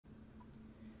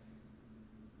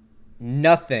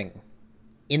Nothing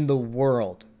in the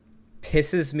world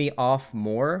pisses me off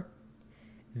more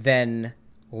than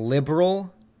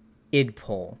liberal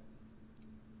idpol.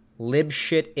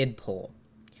 Libshit idpol.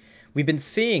 We've been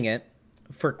seeing it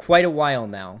for quite a while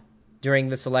now during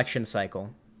this election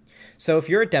cycle. So if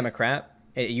you're a Democrat,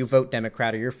 you vote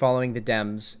Democrat, or you're following the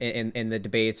Dems in the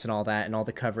debates and all that and all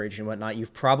the coverage and whatnot,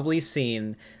 you've probably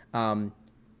seen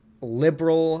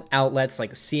liberal outlets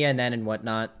like CNN and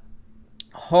whatnot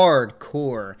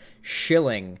hardcore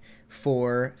shilling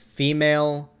for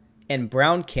female and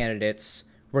brown candidates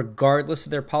regardless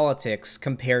of their politics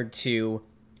compared to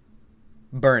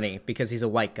Bernie because he's a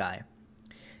white guy.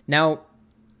 Now,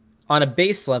 on a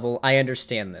base level, I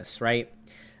understand this, right?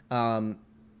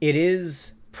 It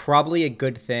is probably a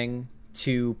good thing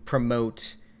to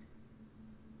promote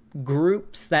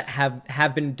groups that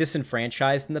have been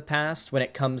disenfranchised in the past when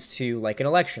it comes to like an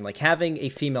election. Like having a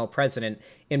female president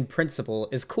in principle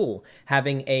is cool.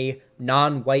 Having a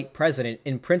non-white president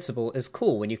in principle is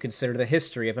cool when you consider the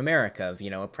history of America of,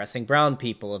 oppressing brown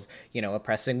people, of,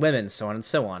 oppressing women, so on and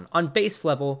so on. On base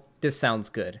level, this sounds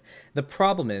good. The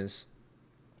problem is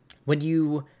when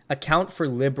you account for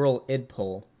liberal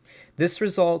idpol, this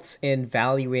results in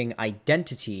valuing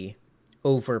identity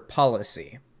over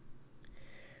policy.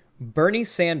 Bernie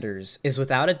Sanders is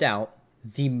without a doubt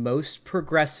the most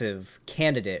progressive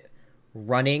candidate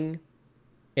running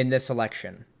in this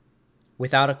election,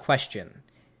 without a question.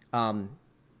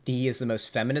 He is the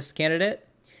most feminist candidate.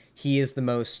 He is the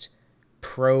most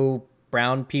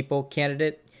pro-brown people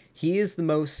candidate. He is the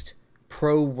most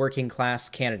pro-working class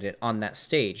candidate on that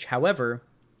stage. However,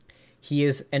 he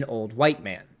is an old white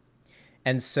man.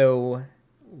 And so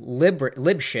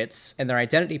libshits and their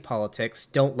identity politics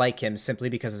don't like him simply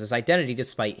because of his identity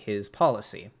despite his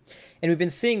policy. And we've been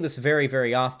seeing this very,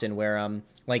 very often where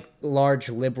large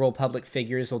liberal public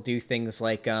figures will do things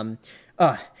like,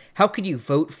 how could you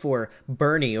vote for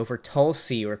Bernie over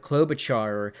Tulsi or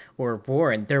Klobuchar or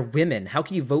Warren? They're women. How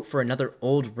can you vote for another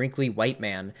old, wrinkly white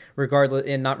man, regardless,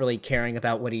 and not really caring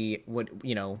about what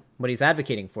he's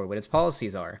advocating for, what his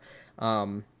policies are?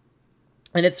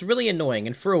 And it's really annoying.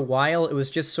 And for a while, it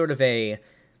was just sort of a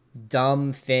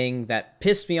dumb thing that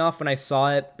pissed me off when I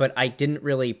saw it, but I didn't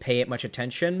really pay it much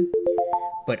attention.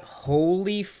 But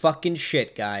holy fucking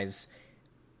shit, guys.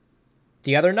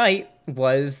 The other night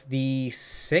was the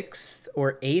 6th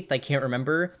or 8th, I can't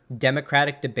remember,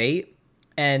 Democratic debate.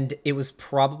 And it was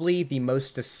probably the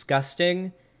most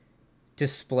disgusting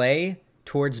display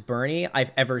towards Bernie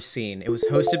I've ever seen. It was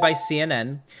hosted by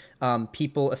CNN.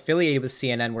 People affiliated with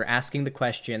CNN were asking the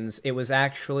questions. It was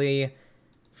actually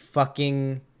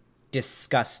fucking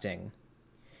disgusting.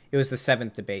 It was the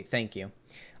 7th debate. Thank you.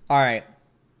 All right.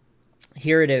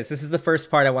 Here it is. This is the first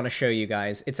part I want to show you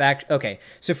guys. It's okay.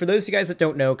 So for those of you guys that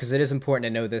don't know, because it is important to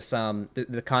know this,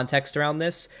 the context around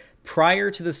this,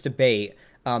 prior to this debate,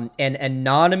 an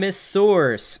anonymous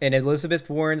source in Elizabeth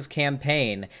Warren's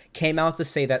campaign came out to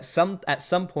say that at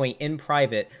some point in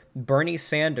private, Bernie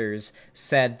Sanders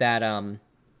said that,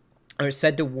 or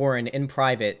said to Warren in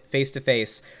private, face to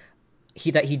face,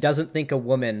 that he doesn't think a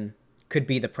woman could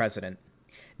be the president.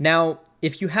 Now,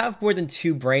 if you have more than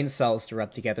 2 brain cells to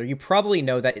rub together, you probably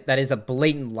know that that is a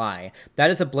blatant lie. That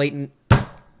is a blatant...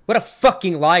 What a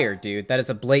fucking liar, dude. That is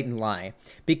a blatant lie.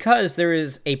 Because there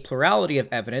is a plurality of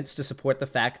evidence to support the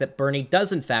fact that Bernie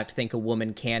does in fact think a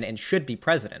woman can and should be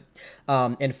president.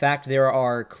 In fact, there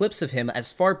are clips of him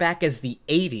as far back as the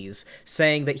 80s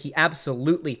saying that he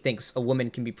absolutely thinks a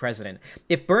woman can be president.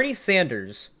 If Bernie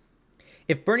Sanders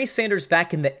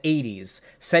back in the 80s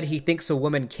said he thinks a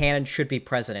woman can and should be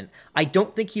president, I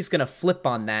don't think he's going to flip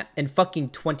on that in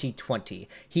fucking 2020.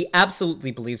 He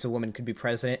absolutely believes a woman could be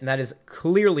president, and that is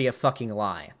clearly a fucking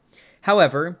lie.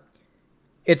 However,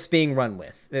 it's being run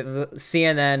with. The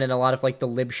CNN and a lot of the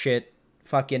libshit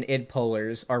fucking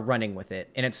idpollers are running with it,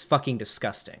 and it's fucking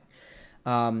disgusting.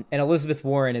 And Elizabeth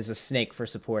Warren is a snake for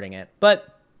supporting it.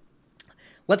 But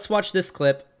let's watch this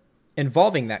clip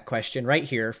involving that question right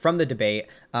here from the debate,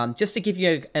 just to give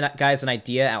you guys an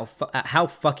idea how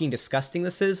fucking disgusting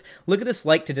this is. Look at this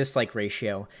like to dislike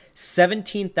ratio.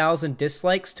 17,000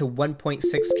 dislikes to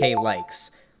 1.6k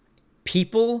likes.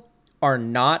 People are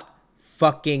not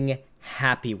fucking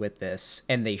happy with this,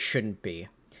 and they shouldn't be.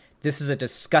 This is a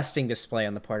disgusting display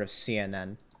on the part of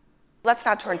CNN. Let's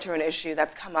now turn to an issue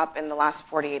that's come up in the last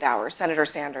 48 hours. Senator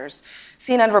Sanders.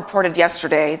 CNN reported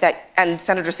yesterday that, and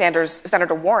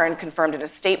Senator Warren confirmed in a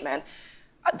statement,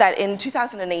 that in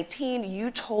 2018, you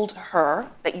told her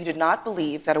that you did not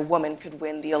believe that a woman could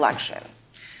win the election.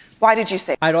 Why did you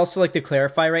say? I'd also like to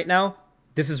clarify right now,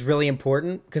 this is really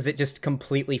important because it just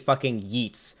completely fucking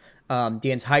yeets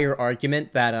the entire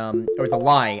argument that, or the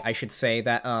lie, I should say,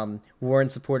 that Warren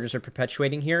supporters are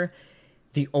perpetuating here.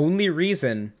 The only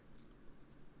reason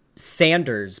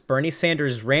Bernie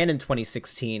Sanders ran in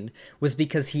 2016 was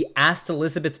because he asked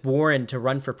Elizabeth Warren to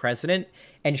run for president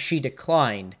and she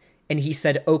declined. And he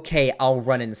said, okay, I'll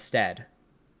run instead.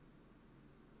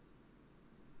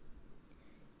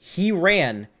 He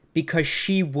ran because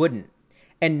she wouldn't.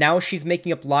 And now she's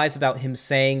making up lies about him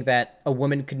saying that a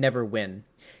woman could never win.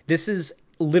 This is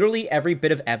literally every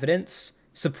bit of evidence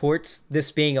supports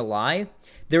this being a lie.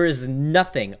 There is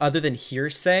nothing other than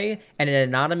hearsay and an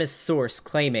anonymous source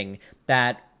claiming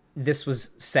that this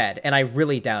was said, and I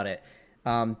really doubt it.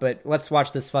 But let's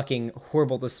watch this fucking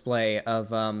horrible display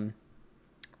of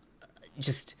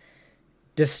just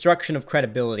destruction of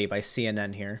credibility by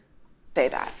CNN here. Say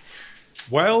that.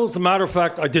 Well, as a matter of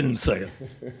fact, I didn't say it.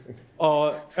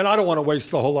 And I don't want to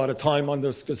waste a whole lot of time on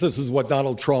this because this is what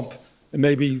Donald Trump and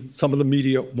maybe some of the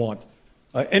media want.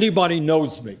 Anybody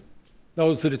knows me,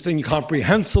 knows that it's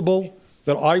incomprehensible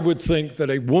that I would think that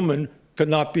a woman could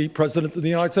not be president of the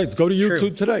United States. Go to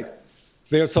YouTube today.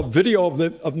 There's a video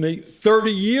of me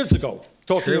 30 years ago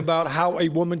talking about how a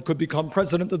woman could become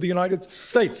president of the United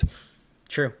States.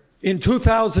 True. In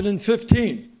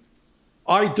 2015,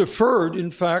 I deferred,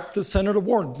 in fact, to Senator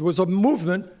Warren. There was a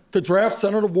movement to draft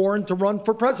Senator Warren to run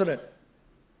for president.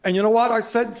 And you know what? I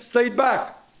stayed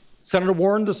back. Senator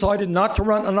Warren decided not to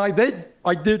run, and I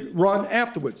did run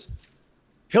afterwards.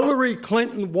 Hillary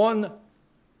Clinton won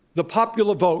the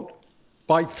popular vote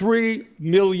by 3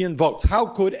 million votes. How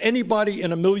could anybody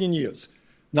in a million years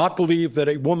not believe that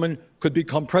a woman could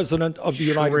become president of the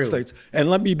United States? And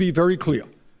let me be very clear.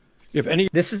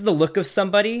 This is the look of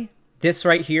somebody. This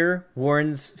right here,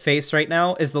 Warren's face right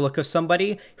now, is the look of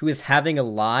somebody who is having a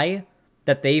lie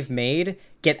that they've made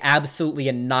get absolutely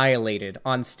annihilated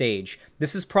on stage.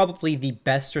 This is probably the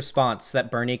best response that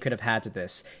Bernie could have had to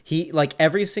this. He, like,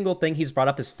 every single thing he's brought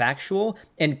up is factual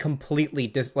and completely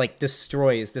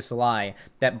destroys this lie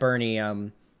that Bernie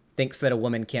thinks that a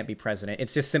woman can't be president.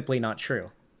 It's just simply not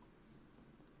true.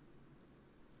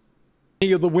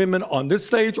 Any of the women on this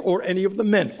stage or any of the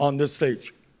men on this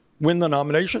stage win the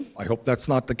nomination. I hope that's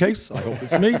not the case. I hope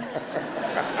it's me.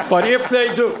 But if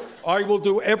they do, I will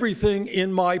do everything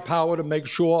in my power to make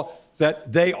sure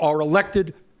that they are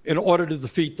elected in order to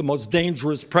defeat the most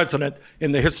dangerous president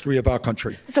in the history of our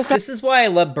country. So this is why I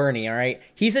love Bernie, all right?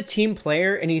 He's a team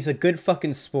player and he's a good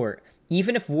fucking sport.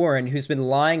 Even if Warren, who's been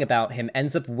lying about him,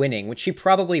 ends up winning, which he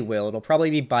probably will, it'll probably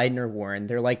be Biden or Warren.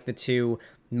 They're like the two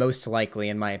most likely,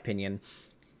 in my opinion.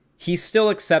 He still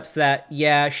accepts that,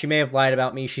 yeah, she may have lied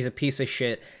about me, she's a piece of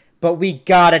shit, but we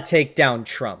gotta take down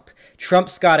Trump.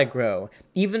 Trump's gotta grow.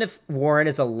 Even if Warren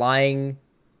is a lying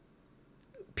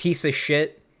piece of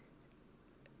shit,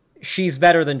 she's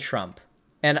better than Trump.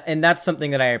 And that's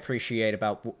something that I appreciate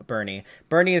about Bernie.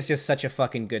 Bernie is just such a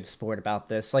fucking good sport about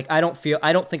this. Like, I don't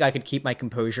think I could keep my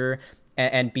composure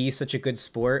and be such a good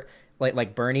sport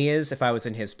like Bernie is if I was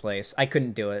in his place. I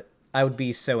couldn't do it. I would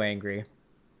be so angry.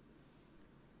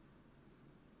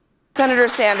 Senator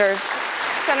Sanders,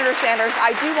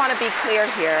 I do want to be clear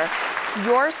here.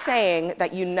 You're saying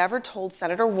that you never told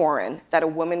Senator Warren that a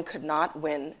woman could not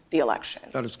win the election.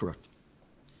 That is correct.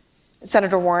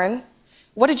 Senator Warren,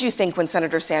 what did you think when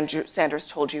Senator Sanders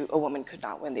told you a woman could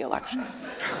not win the election?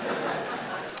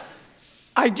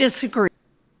 I disagree.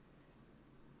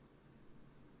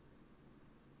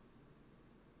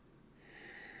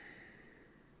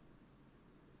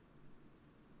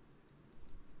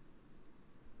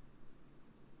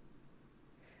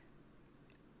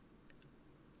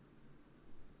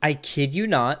 I kid you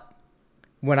not,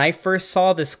 when I first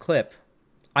saw this clip,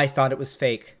 I thought it was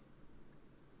fake.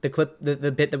 The clip,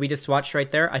 the bit that we just watched right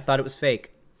there, I thought it was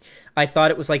fake. I thought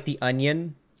it was like The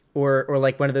Onion or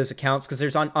like one of those accounts, because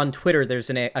there's on Twitter, there's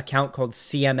an account called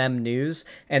CMM News,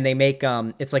 and they make,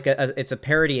 it's like it's a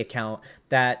parody account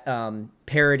that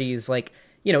parodies, like,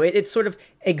 you know, it sort of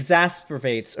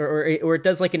exacerbates or it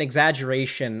does like an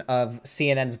exaggeration of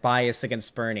CNN's bias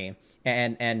against Bernie.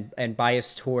 And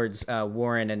bias towards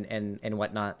Warren and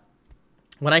whatnot.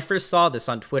 When I first saw this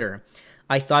on Twitter,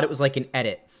 I thought it was like an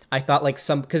edit. I thought like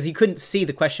because you couldn't see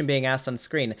the question being asked on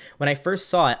screen. When I first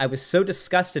saw it, I was so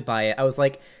disgusted by it. I was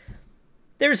like,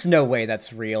 there's no way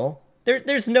that's real.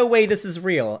 There's no way this is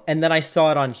real. And then I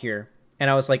saw it on here, and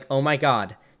I was like, oh my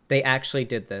God, they actually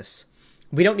did this.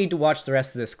 We don't need to watch the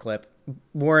rest of this clip.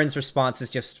 Warren's response is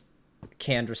just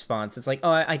canned response. It's like, oh,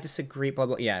 I disagree, blah,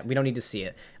 blah. Yeah, we don't need to see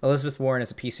it. Elizabeth Warren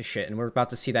is a piece of shit, and we're about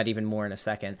to see that even more in a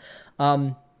second.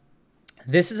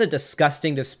 This is a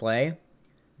disgusting display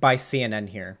by CNN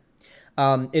here.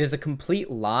 It is a complete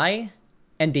lie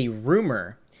and a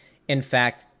rumor in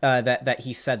fact, that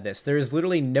he said this. There is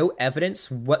literally no evidence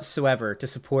whatsoever to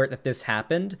support that this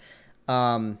happened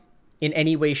in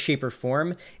any way, shape, or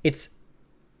form. It's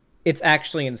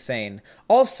actually insane.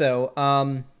 Also,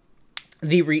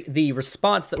 the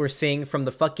response that we're seeing from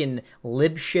the fucking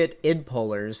libshit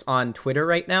idpollers on Twitter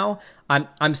right now,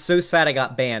 I'm so sad I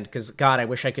got banned, because God, I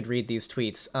wish I could read these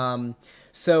tweets.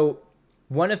 So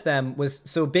one of them was,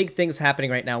 so big things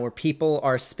happening right now where people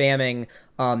are spamming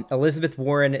Elizabeth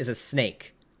Warren is a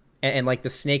snake, and like the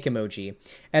snake emoji.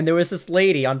 And there was this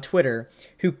lady on Twitter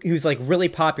who's like really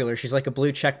popular. She's like a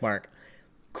blue check mark.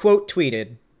 Quote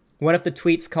tweeted one of the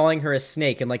tweets calling her a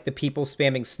snake, and like the people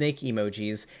spamming snake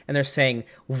emojis, and they're saying,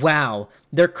 wow,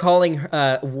 they're calling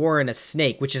Warren a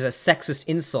snake, which is a sexist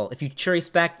insult. If you trace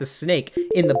back the snake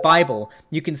in the Bible,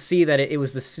 you can see that it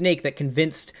was the snake that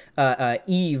convinced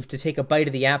Eve to take a bite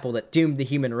of the apple that doomed the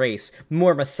human race.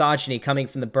 More misogyny coming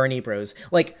from the Bernie bros.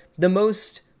 Like, the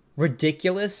most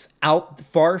ridiculous,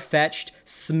 far-fetched,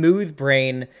 smooth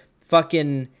brain,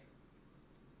 fucking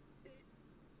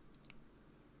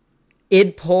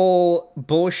idpol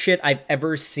bullshit I've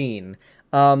ever seen.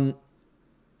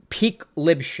 Peak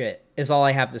lib shit is all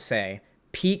I have to say.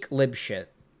 Peak lib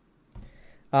shit.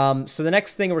 So the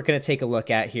next thing we're going to take a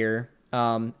look at here,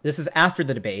 this is after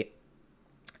the debate,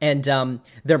 and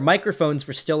their microphones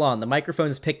were still on. The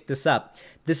microphones picked this up.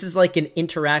 This is like an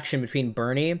interaction between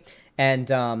Bernie and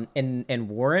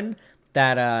Warren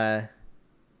that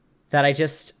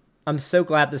I'm so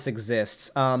glad this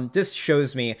exists. This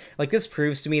shows me, like, this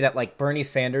proves to me that, like, Bernie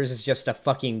Sanders is just a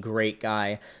fucking great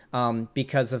guy,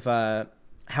 because of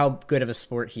how good of a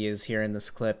sport he is here in this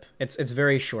clip. It's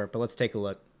very short, but let's take a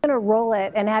look. I'm going to roll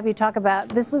it and have you talk about,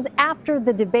 this was after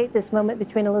the debate, this moment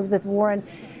between Elizabeth Warren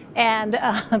and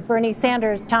Bernie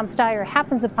Sanders. Tom Steyer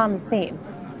happens upon the scene.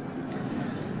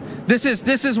 This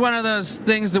is one of those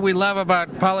things that we love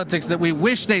about politics, that we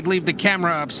wish they'd leave the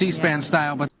camera up C-SPAN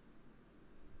style, but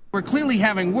we're clearly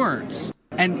having words.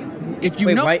 And if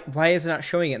you know... Why is it not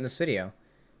showing it in this video?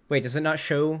 Wait, does it not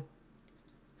show?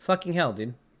 Fucking hell,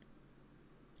 dude.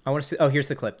 I want to see... Oh, here's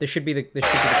the clip. This should be the clip.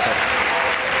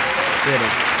 Here it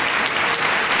is.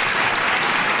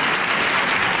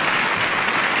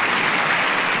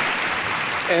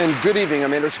 And good evening.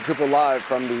 I'm Anderson Cooper live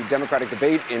from the Democratic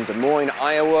debate in Des Moines,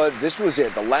 Iowa. This was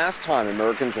it, the last time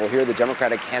Americans will hear the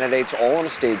Democratic candidates all on a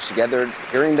stage together,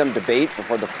 hearing them debate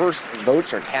before the first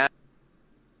votes are cast.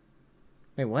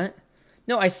 Wait, what?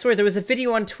 No, I swear there was a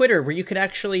video on Twitter where you could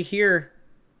actually hear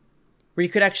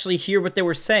what they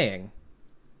were saying.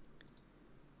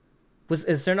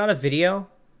 Is there not a video?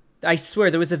 I swear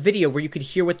there was a video where you could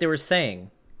hear what they were saying.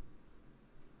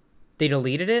 They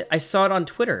deleted it? I saw it on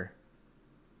Twitter.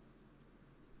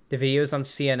 The video's on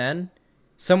CNN.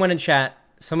 Someone in chat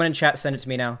send it to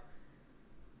me now.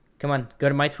 Come on, go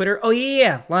to my Twitter. Oh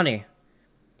yeah, Lonnie.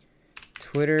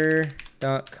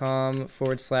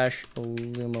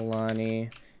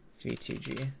 Twitter.com/Lumilani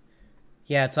VTG.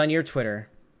 Yeah, it's on your Twitter.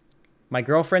 My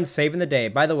girlfriend's saving the day.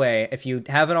 By the way, if you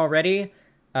haven't already,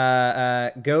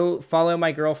 go follow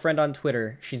my girlfriend on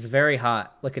Twitter. She's very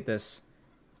hot. Look at this.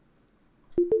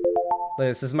 Look,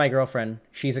 this is my girlfriend.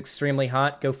 She's extremely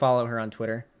hot. Go follow her on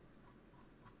Twitter.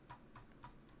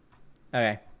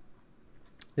 Okay.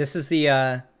 This is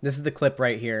the clip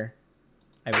right here,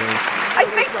 I believe. I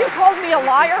think you called me a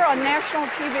liar on national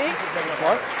TV.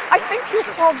 What? I think you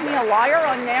called me a liar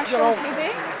on national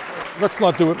TV. Let's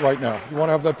not do it right now. You want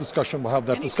to have that discussion, we'll have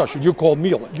that discussion. You called me,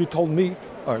 you told me.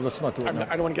 All right, let's not do it now.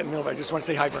 I don't want to get in the middle of it. I just want to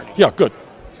say hi, Bernie. Yeah, good.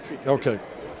 Okay.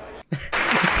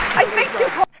 I think you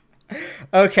called...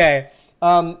 Okay.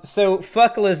 So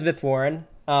fuck Elizabeth Warren.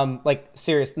 Like,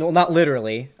 serious, no, not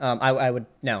literally. I would,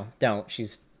 no, don't.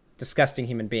 She's a disgusting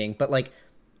human being. But, like,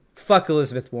 fuck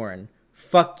Elizabeth Warren.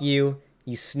 Fuck you,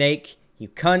 you snake, you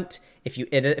cunt. If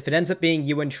it ends up being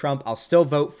you and Trump, I'll still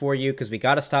vote for you because we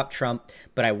gotta stop Trump.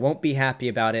 But I won't be happy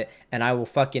about it, and I will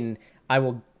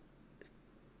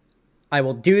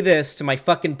do this to my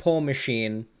fucking poll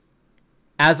machine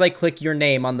as I click your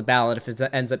name on the ballot if it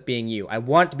ends up being you. I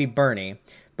want it to be Bernie,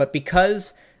 but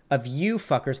because of you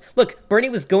fuckers. Look, Bernie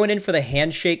was going in for the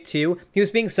handshake too. He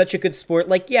was being such a good sport.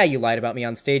 Like, yeah, you lied about me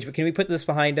on stage, but can we put this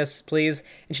behind us, please?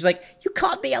 And she's like, you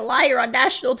called me a liar on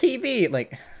national TV.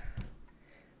 Like,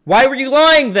 why were you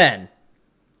lying then?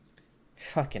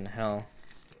 Fucking hell.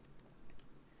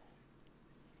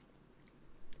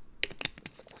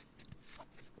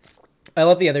 I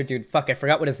love the other dude. Fuck, I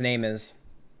forgot what his name is.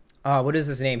 Oh, what is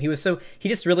his name? He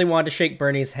just really wanted to shake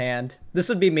Bernie's hand. This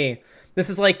would be me. This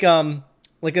is like,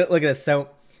 look at this. So,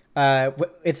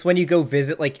 it's when you go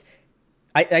visit, like,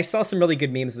 I saw some really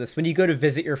good memes of this. When you go to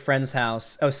visit your friend's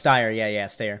house. Oh, Steyer. Yeah,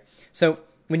 Steyer. So,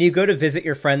 when you go to visit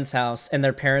your friend's house and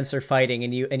their parents are fighting,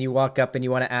 and you walk up and you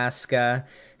want to ask where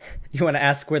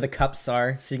the cups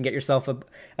are so you can get yourself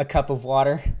a cup of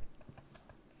water.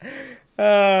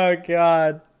 Oh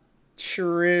God.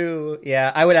 True.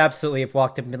 Yeah, I would absolutely have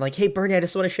walked up and been like, "Hey, Bernie, I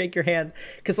just want to shake your hand."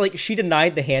 Because, like, she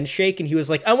denied the handshake, and he was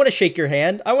like, "I want to shake your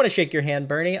hand. I want to shake your hand,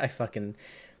 Bernie." I fucking...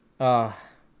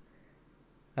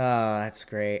 that's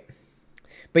great.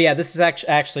 But yeah, this is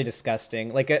actually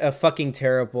disgusting. Like, a fucking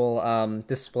terrible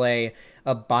display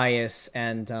of bias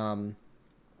and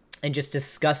just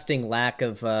disgusting lack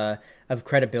of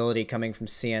credibility coming from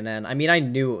CNN. I mean, I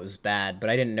knew it was bad, but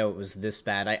I didn't know it was this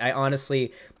bad. I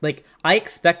honestly, like, I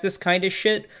expect this kind of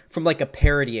shit from, like, a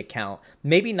parody account.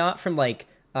 Maybe not from, like,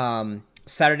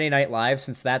 Saturday Night Live,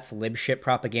 since that's lib shit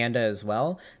propaganda as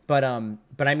well. But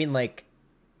I mean, like,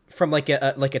 from, like,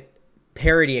 a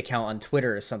parody account on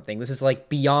Twitter or something. This is, like,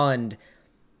 beyond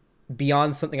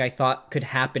something I thought could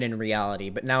happen in reality.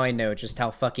 But now I know just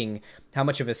how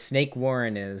much of a snake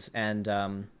Warren is,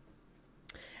 and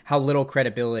how little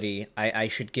credibility I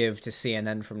should give to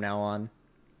CNN from now on.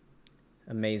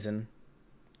 Amazing.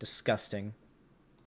 Disgusting.